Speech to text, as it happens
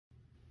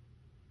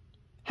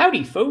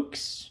Howdy,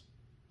 folks.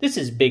 This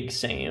is Big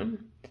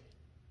Sam.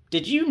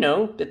 Did you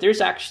know that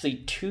there's actually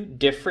two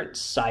different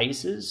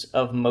sizes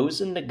of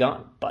Mosin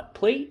Nagant butt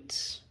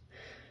plates?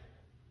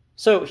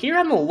 So here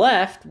on the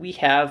left, we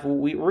have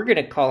what we're going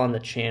to call on the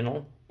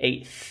channel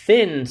a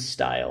thin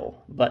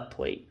style butt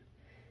plate.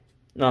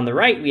 And on the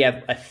right, we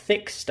have a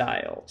thick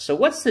style. So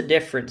what's the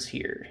difference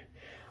here?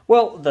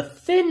 Well, the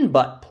thin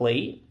butt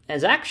plate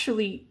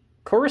actually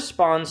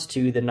corresponds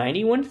to the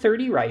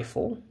 9130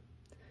 rifle,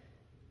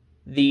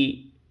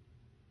 the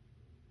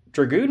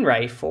Dragoon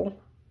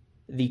rifle,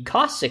 the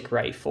Cossack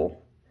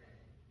rifle,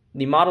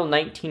 the Model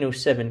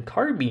 1907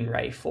 carbine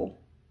rifle,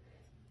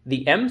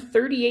 the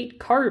M38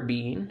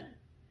 carbine,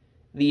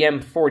 the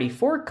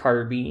M44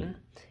 carbine,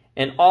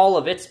 and all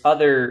of its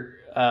other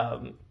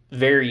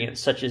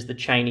variants, such as the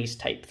Chinese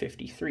Type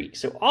 53.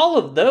 So all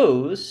of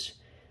those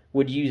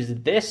would use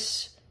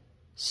this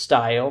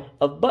style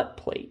of butt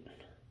plate,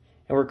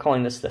 and we're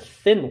calling this the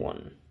thin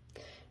one.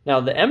 Now,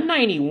 the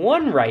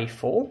M91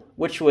 rifle,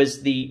 which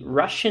was the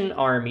Russian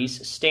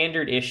Army's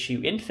standard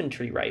issue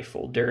infantry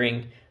rifle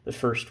during the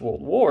First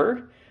World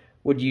War,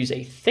 would use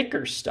a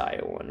thicker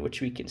style one,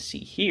 which we can see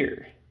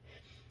here.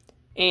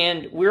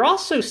 And we'll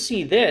also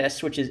see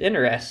this, which is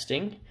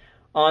interesting,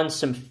 on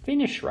some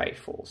Finnish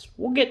rifles.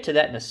 We'll get to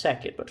that in a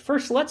second, but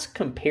first let's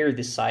compare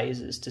the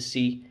sizes to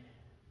see,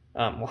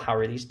 well, how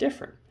are these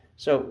different?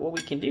 So what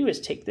we can do is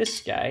take this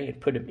guy and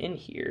put him in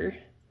here.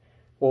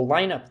 We'll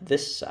line up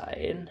this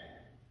side.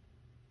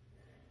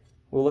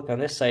 We'll look on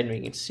this side and we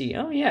can see,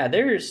 oh yeah,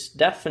 there's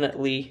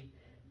definitely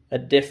a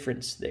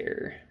difference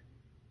there.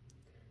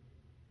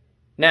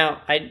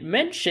 Now, I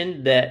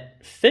mentioned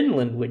that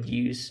Finland would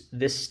use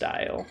this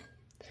style.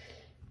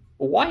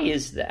 Why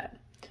is that?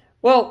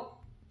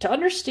 Well, to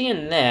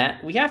understand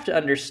that, we have to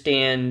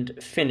understand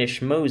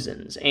Finnish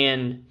Mosins.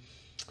 And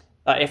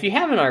if you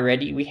haven't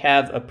already, we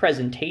have a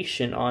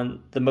presentation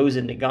on the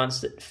Mosin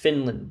Nagants that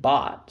Finland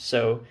bought.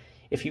 So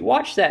if you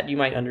watch that, you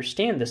might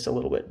understand this a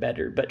little bit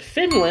better. But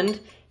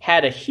Finland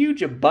had a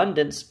huge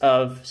abundance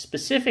of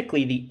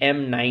specifically the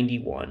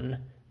M91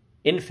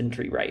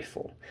 infantry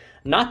rifle,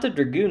 not the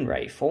Dragoon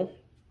rifle,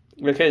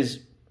 because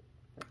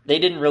they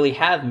didn't really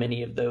have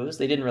many of those.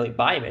 They didn't really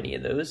buy many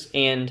of those.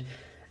 And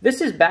this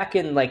is back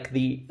in like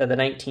the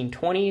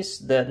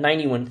 1920s. The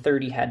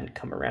 9130 hadn't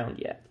come around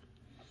yet.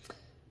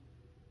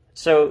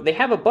 So they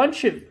have a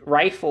bunch of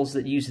rifles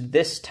that use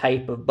this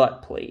type of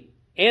butt plate.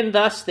 And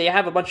thus, they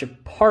have a bunch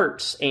of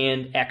parts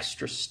and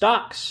extra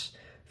stocks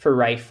for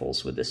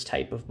rifles with this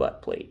type of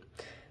butt plate.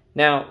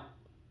 Now,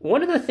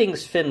 one of the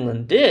things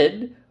Finland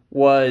did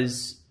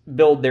was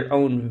build their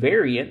own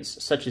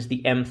variants, such as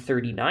the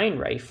M39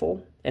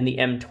 rifle and the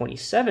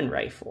M27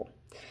 rifle.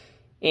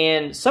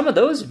 And some of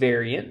those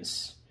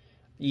variants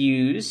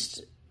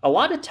used, a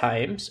lot of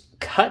times,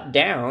 cut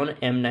down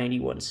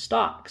M91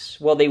 stocks.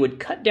 Well, they would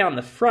cut down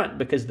the front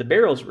because the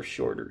barrels were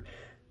shorter,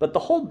 but the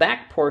whole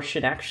back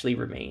portion actually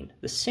remained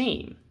the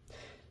same.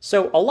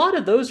 So a lot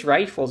of those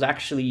rifles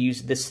actually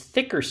use this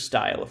thicker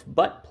style of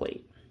butt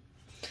plate.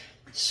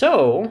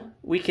 So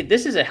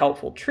this is a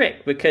helpful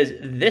trick because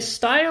this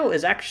style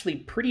is actually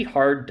pretty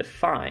hard to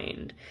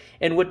find.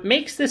 And what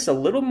makes this a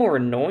little more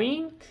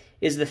annoying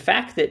is the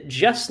fact that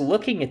just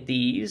looking at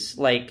these,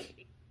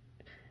 like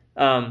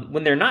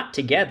when they're not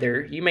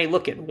together, you may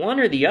look at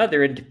one or the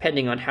other, and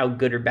depending on how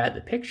good or bad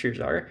the pictures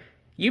are,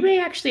 you may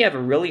actually have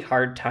a really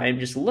hard time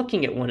just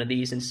looking at one of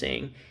these and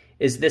saying,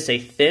 is this a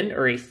thin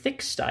or a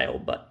thick style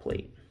butt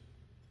plate?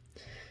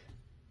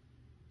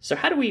 So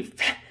how do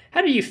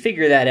you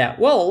figure that out?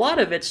 Well, a lot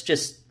of it's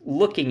just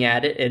looking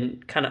at it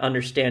and kind of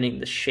understanding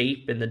the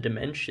shape and the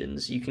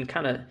dimensions. You can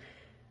kind of,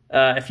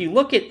 if you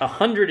look at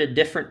 100 of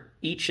different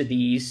each of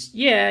these,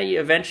 yeah,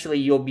 eventually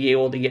you'll be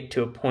able to get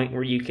to a point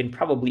where you can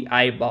probably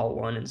eyeball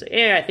one and say,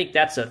 yeah, I think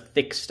that's a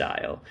thick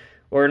style.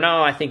 Or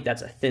no, I think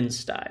that's a thin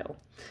style.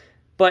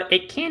 But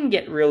it can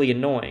get really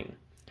annoying.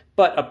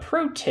 But a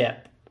pro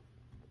tip,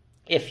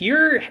 if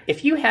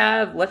you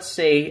have, let's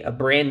say, a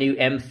brand new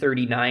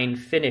M39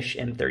 Finnish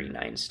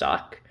M39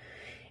 stock,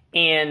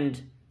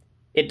 and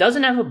it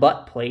doesn't have a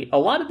butt plate, a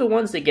lot of the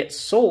ones that get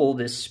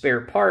sold as spare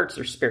parts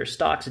or spare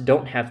stocks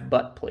don't have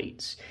butt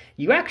plates.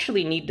 You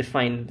actually need to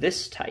find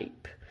this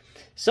type.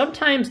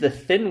 Sometimes the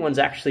thin ones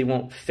actually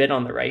won't fit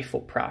on the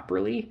rifle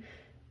properly.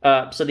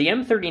 So the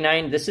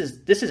M39, this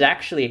is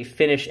actually a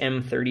Finnish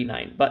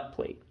M39 butt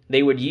plate.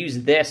 They would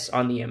use this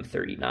on the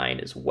M39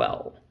 as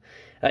well.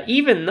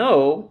 Even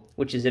though,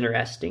 which is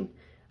interesting,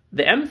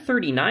 the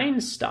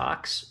M39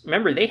 stocks,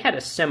 remember, they had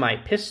a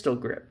semi-pistol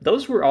grip.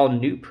 Those were all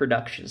new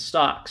production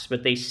stocks,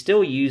 but they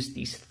still used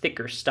these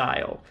thicker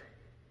style.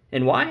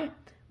 And why?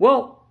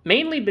 Well,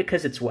 mainly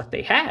because it's what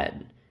they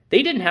had.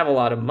 They didn't have a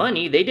lot of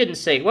money. They didn't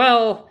say,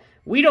 well,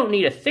 we don't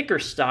need a thicker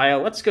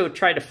style. Let's go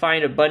try to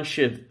find a bunch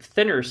of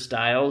thinner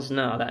styles.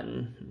 No,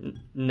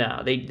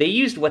 they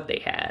used what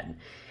they had.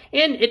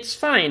 And it's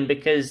fine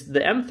because the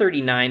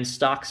M39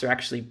 stocks are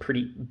actually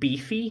pretty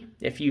beefy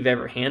if you've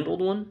ever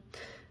handled one.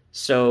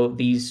 So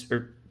these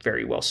are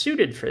very well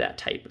suited for that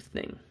type of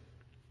thing.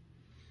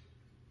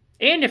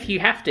 And if you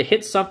have to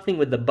hit something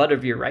with the butt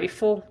of your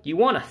rifle, you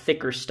want a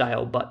thicker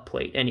style butt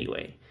plate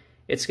anyway.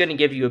 It's going to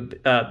give you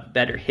a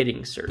better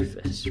hitting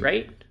surface,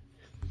 right?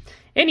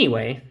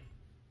 Anyway,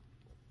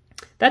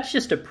 that's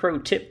just a pro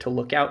tip to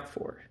look out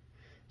for.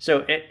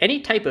 So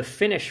any type of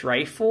finish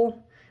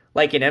rifle,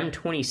 like an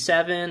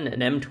M27,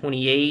 an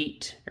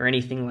M28, or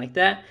anything like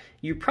that,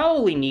 you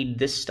probably need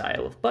this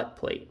style of butt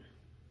plate.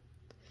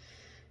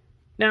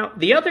 Now,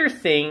 the other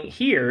thing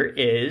here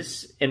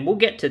is, and we'll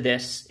get to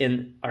this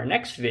in our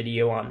next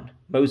video on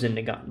Mosin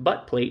Nagant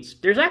butt plates,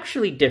 there's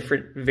actually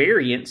different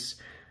variants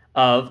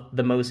of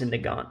the Mosin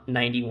Nagant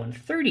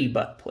 9130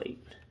 butt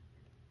plate.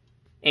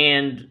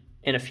 And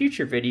in a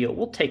future video,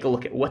 we'll take a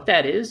look at what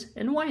that is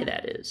and why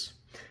that is.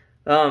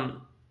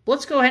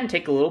 Let's go ahead and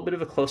take a little bit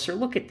of a closer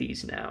look at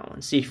these now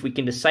and see if we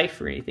can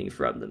decipher anything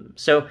from them.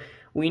 So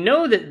we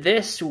know that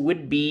this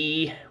would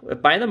be,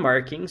 by the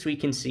markings, we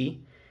can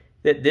see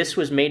that this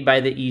was made by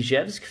the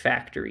Izhevsk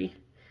factory.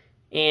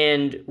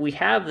 And we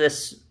have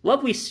this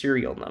lovely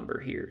serial number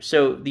here.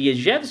 So the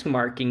Izhevsk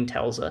marking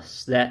tells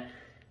us that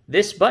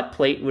this butt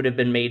plate would have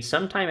been made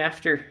sometime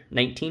after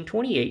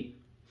 1928.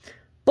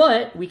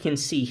 But we can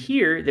see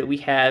here that we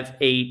have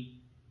a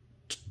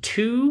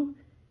 2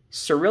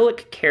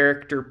 Cyrillic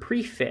character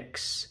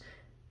prefix.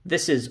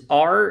 This is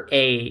RA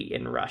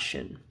in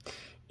Russian.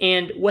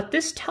 And what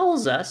this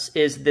tells us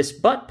is this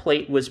butt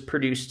plate was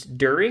produced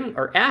during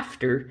or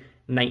after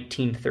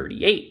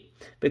 1938,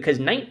 because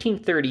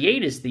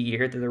 1938 is the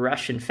year that the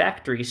Russian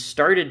factories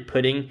started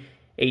putting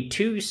a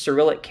 2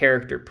 Cyrillic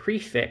character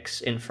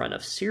prefix in front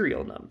of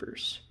serial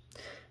numbers.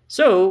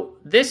 So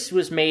this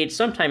was made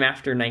sometime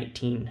after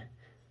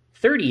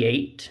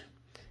 1938.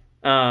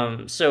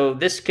 So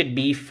this could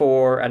be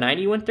for a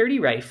 9130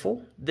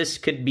 rifle, this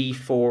could be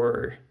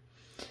for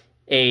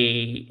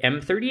a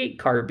M38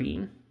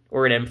 carbine,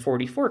 or an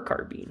M44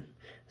 carbine.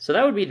 So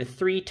that would be the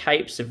 3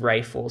 types of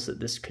rifles that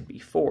this could be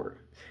for.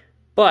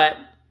 But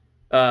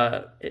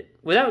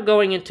without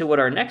going into what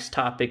our next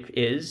topic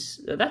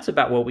is, that's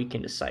about what we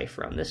can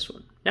decipher on this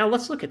one. Now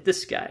let's look at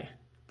this guy.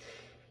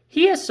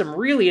 He has some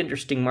really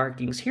interesting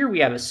markings. Here we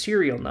have a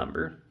serial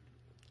number.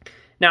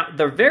 Now,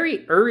 the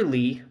very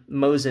early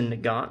Mosin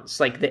Nagants,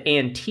 like the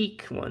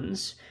antique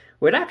ones,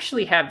 would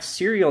actually have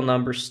serial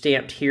numbers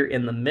stamped here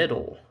in the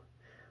middle,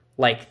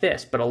 like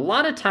this. But a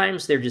lot of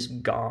times they're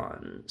just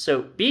gone.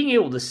 So being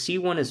able to see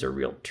one is a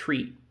real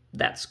treat.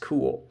 That's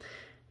cool.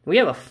 We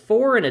have a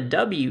 4 and a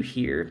W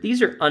here.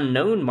 These are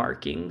unknown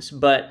markings,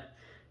 but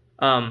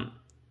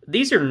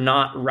these are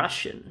not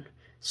Russian.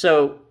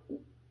 So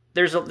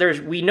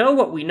we know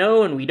what we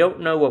know, and we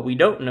don't know what we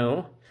don't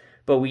know.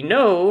 But we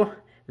know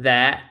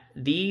that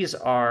these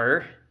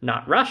are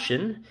not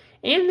Russian,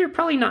 and they're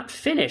probably not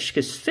Finnish,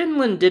 because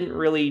Finland didn't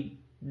really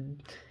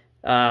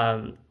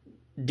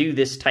do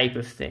this type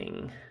of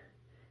thing,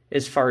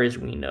 as far as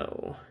we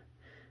know.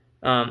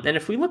 And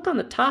if we look on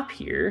the top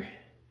here,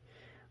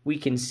 we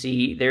can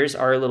see there's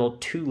our little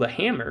Tula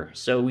hammer.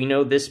 So we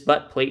know this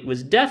butt plate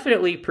was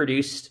definitely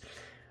produced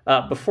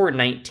before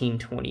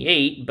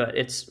 1928, but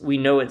we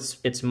know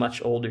it's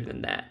much older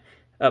than that.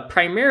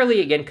 Primarily,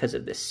 again, because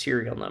of this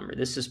serial number.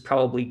 This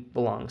probably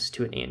belongs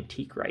to an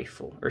antique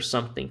rifle or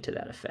something to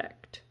that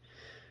effect.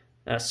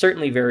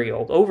 Certainly very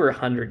old, over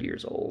 100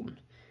 years old.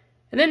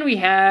 And then we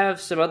have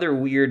some other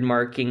weird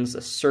markings,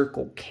 a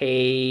Circle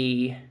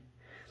K.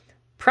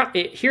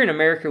 Here in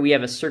America, we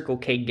have a Circle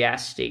K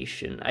gas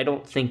station. I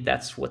don't think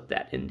that's what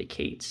that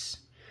indicates,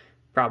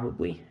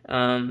 probably.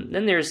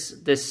 Then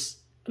there's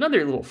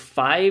another little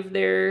 5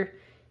 there,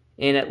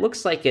 and it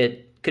looks like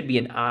it could be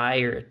an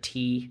I or a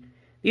T.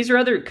 These are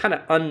other kind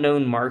of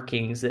unknown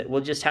markings that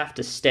we'll just have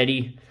to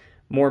study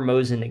more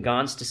Mosin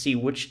Nagants to see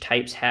which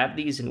types have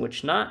these and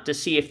which not, to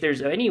see if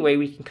there's any way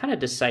we can kind of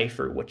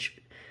decipher which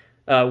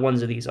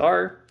ones of these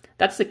are.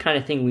 That's the kind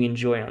of thing we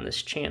enjoy on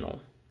this channel,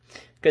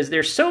 because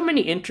there's so many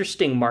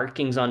interesting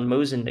markings on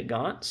Mosin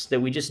Nagants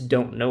that we just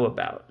don't know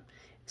about.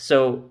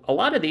 So a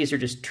lot of these are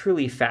just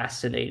truly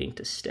fascinating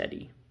to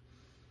study.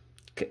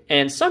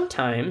 And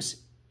sometimes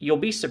you'll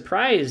be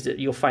surprised that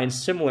you'll find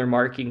similar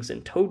markings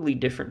in totally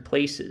different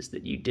places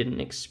that you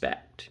didn't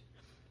expect.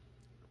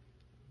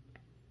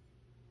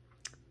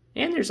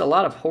 And there's a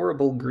lot of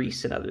horrible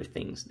grease and other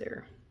things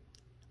there.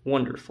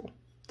 Wonderful.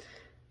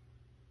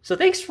 So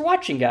thanks for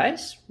watching,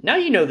 guys. Now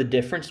you know the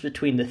difference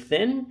between the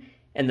thin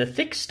and the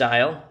thick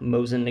style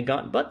Mosin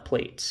Nagant butt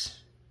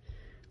plates.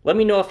 Let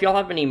me know if y'all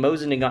have any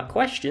Mosin Nagant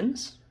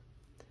questions.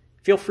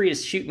 Feel free to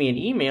shoot me an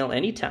email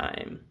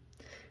anytime.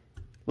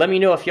 Let me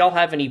know if y'all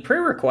have any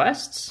prayer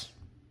requests,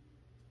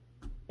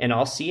 and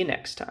I'll see you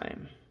next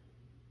time.